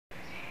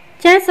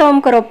ចាសូម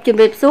គោរពជំ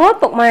រាបសួរ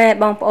ពុកម៉ែ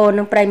បងប្អូន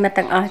និងប្រិយមិត្ត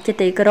ទាំងអស់ជា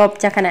ទីគោរព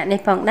ចាខណៈនេះ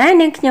ផងដែរ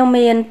នាងខ្ញុំ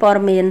មានព័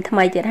ត៌មានថ្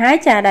មីទៀតហើយ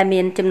ចាដែល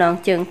មានចំណង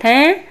ជើងថា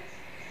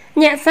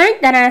ញាក់សាច់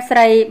តារាស្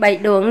រី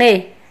3ដួងនេះ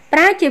ប្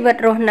រើជីវិត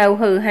រស់នៅ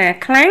ហឺហា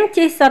ខ្លាំង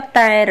ជិះសុទ្ធ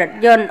តែរថ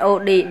យន្ត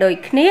Audi ដូច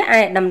គ្នា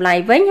ឯតម្លៃ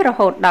វិញរ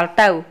ហូតដល់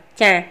ទៅ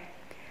ចា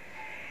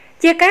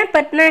ជាការ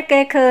ពិតណាស់គេ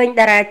ឃើញ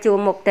តារាជួរ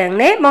មុខទាំង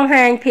នេះបង្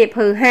ហាញភាព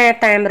ហឺហា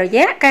តាមរ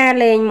យៈការ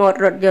លេងម៉ូត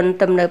រថយន្ត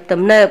ទំ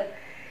នើប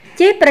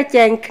ជាប្រ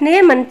ជែងគ្នា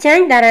មិនចា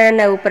ញ់តារា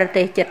នៅប្រ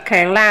ទេសជិត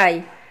ខាងឡើយ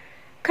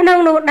ក្នុង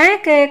នោះដែរ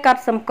គេក៏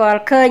សម្គាល់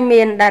ឃើញ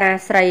មានតារា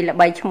ស្រីល្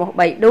បីឈ្មោះ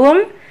3ដួង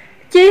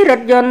ជិះរ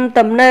ថយន្ត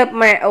ទំនើប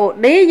ម៉ា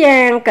Audi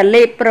យ៉ាងក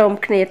លៀបព្រម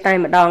គ្នាតែ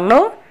ម្ដង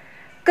នោះ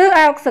គឺ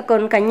អោកសកុ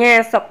នកញ្ញា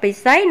សុកពិ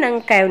សីនិង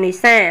កែវនី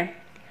សា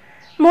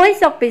មួយ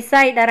សុកពិ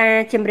សីតារា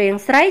ចម្រៀង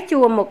ស្រីជួ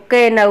រមុខ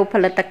គេនៅផ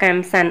លិតកម្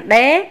មសាន់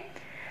ដេ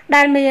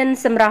ដែលមាន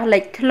សម្រស់លេ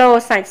ចធ្លោ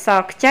សាច់ស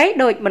ខ្ចី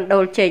ដូចបណ្ដូ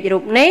លចេក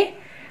រូបនេះ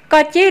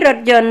ក៏ជិះរថ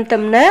យន្ត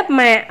ទំនើប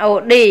ម៉ា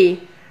Audi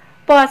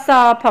ពណ៌ស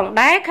ផង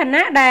ដែរខ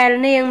ណៈដែល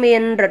នាងមា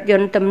នរថយ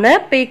ន្តទំនើប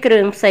ពីរគ្រឿ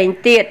ងផ្សេង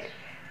ទៀត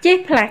ជិះ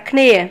ផ្លាស់គ្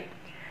នា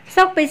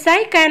សុកពិសី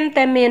កាន់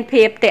តែមាន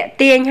ភាពតាក់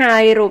ទាញហើ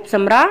យរូបស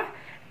ម្រស់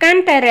កា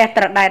ន់តែរះ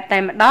ត្រដែតតែ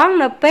ម្ដង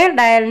នៅពេល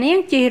ដែលនាង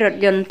ជិះរថ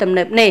យន្តទំ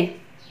នើបនេះ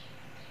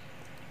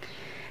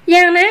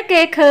យ៉ាងណា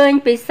គេឃើញ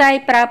ពិសី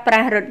ប្រើប្រា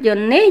ស់រថយ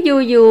ន្តនេះយូ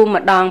រ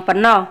ម្ដងប៉ុ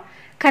ណ្ណោះ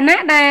ខ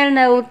ណៈដែល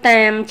នៅ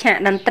តាមឆាក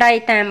តន្ត្រី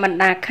តាមបណ្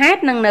ដាខេត្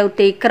តនិងនៅ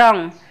ទីក្រុង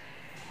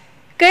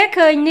គេ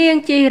ឃើញនាង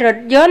ជិះរថ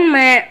យន្ត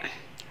ម៉ាក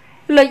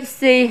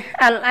Luxy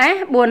LS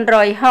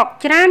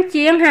 460ច្រើន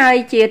ជាងហើយ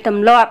ជាទ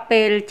ម្លាប់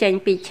ពេលចេញ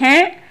ពីឆា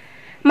ក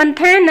មិន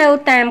ថានៅ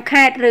តាម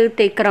ខេត្តឬ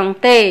ទីក្រុង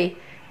ទេ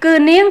គឺ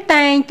នាង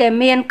តែងតែ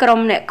មានក្រុម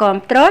អ្នកគាំ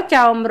ទ្រ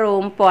ចោមរោ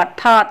មព័ទ្ធ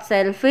ថត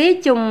selfie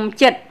ជុំ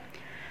ចិត្ត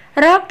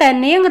រកតែ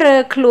នាងរើ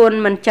ខ្លួន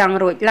មិនចង់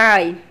រួចឡើ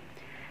យ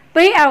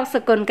ពីអោកស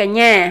កុនកញ្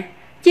ញា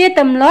ជា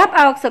ទម្លាប់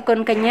អោកសកុន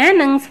កញ្ញា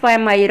និងស្វា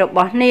មីរប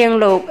ស់នាង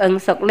លោកអឹង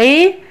សុកលី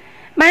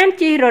បាន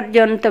ជិះរថយ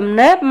ន្តទំ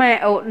នើបម៉ា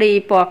Audi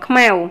ពណ៌ខ្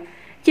មៅ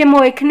ជា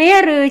មួយគ្នា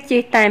ឬ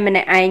ជិះតែម្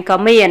នាក់ឯងក៏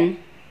មាន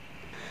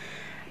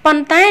ប៉ុ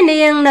ន្តែ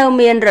នាងនៅ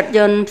មានរថយ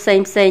ន្តផ្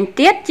សេង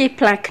ទៀតជិះ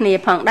ផ្លាស់គ្នា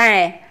ផងដែ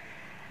រ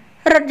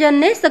រថយន្ត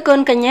នេះសកុន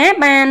កញ្ញា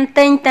បាន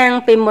ទិញតាំង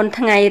ពីមុន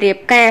ថ្ងៃរៀប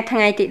ការថ្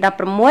ងៃទី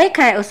16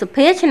ខែឧស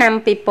ភាឆ្នាំ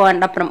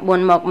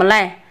2019មកម្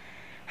លេះ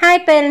ហើយ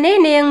ពេលនេះ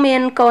នាងមា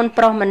នកូន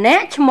ប្រុសម្នា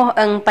ក់ឈ្មោះ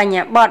អឹងបញ្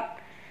ញាបុត្រ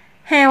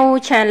ហៅ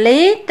ឆាលី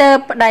ទៅ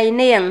ប្តី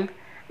នាង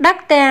ដឹក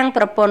ទាំង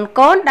ប្រពន្ធ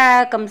កូនដើរ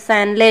កំសា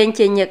ន្តលេង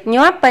ជាញឹក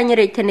ញាប់ពេញ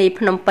រាជធានី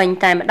ភ្នំពេញ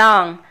តែម្ដ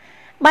ង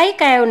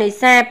3កែវនេ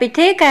សាពិ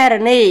ធីការ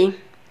នី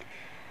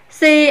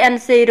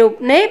CNC រូប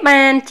នេះ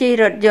បានជិះ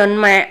រថយន្ត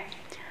ម៉ាក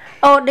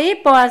Audi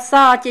ពណ៌ស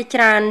ជា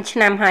ច្រើនឆ្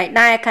នាំហើយ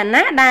ដែរខ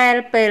ណៈដែល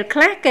ពេលខ្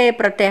លះគេ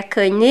ប្រទះ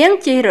ឃើញនាង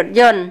ជិះរថ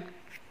យន្ត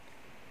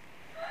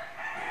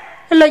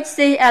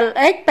Luxy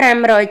LX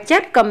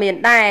 507ក៏មាន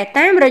ដែរ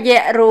តាមរយៈ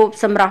រូប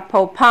សម្រស់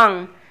ផូរផង់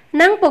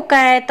និងពូ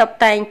កែតុប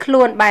តែងខ្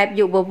លួនបែប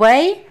យុវវ័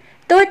យ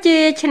ទោះជា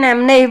ឆ្នាំ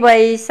នេះវ័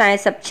យ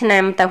40ឆ្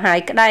នាំទៅហើយ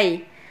ក្តី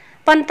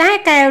ប៉ុន្តែ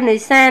កែវនេ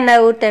សានៅ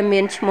តែមា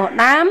នឈ្មោះ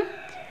ដើម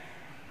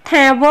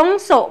ថាវង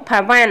សុផា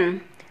វ៉ាន់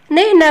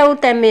នេះនៅ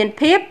តែមាន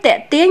ភាពតា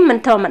ក់ទាញមិន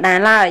ធម្មតា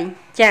ឡើយ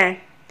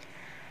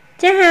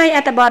ចាហើយអ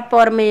ត្ថបទ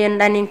ព័ត៌មាន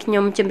ដែលនាងខ្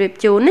ញុំជម្រាប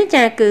ជូននេះ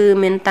ចាគឺ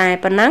មានតែ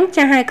ប៉ុណ្ណឹង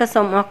ចាហើយក៏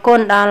សូមអរគុណ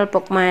ដល់ពុ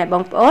កម៉ែប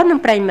ងប្អូននិង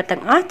ប្រិយមិត្តទាំ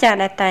ងអស់ចា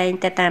ដែលតែង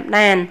តែតាម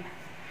ដាន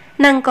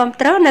និងគាំ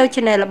ទ្រនៅ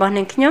Channel របស់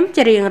នាងខ្ញុំ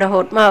ជារៀងរ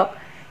ហូតមក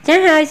ចា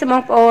ហើយសូមប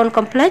ងប្អូន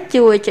កុំភ្លេច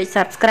ជួយចុច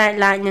Subscribe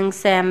Like និង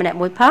Share ម្នាក់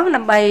មួយផងដើ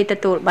ម្បីទ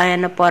ទួលបាន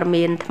នូវព័ត៌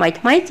មានថ្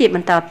មីៗជាប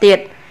ន្តទៀត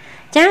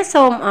ចា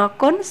សូមអរ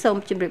គុណសូម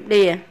ជម្រាប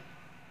លា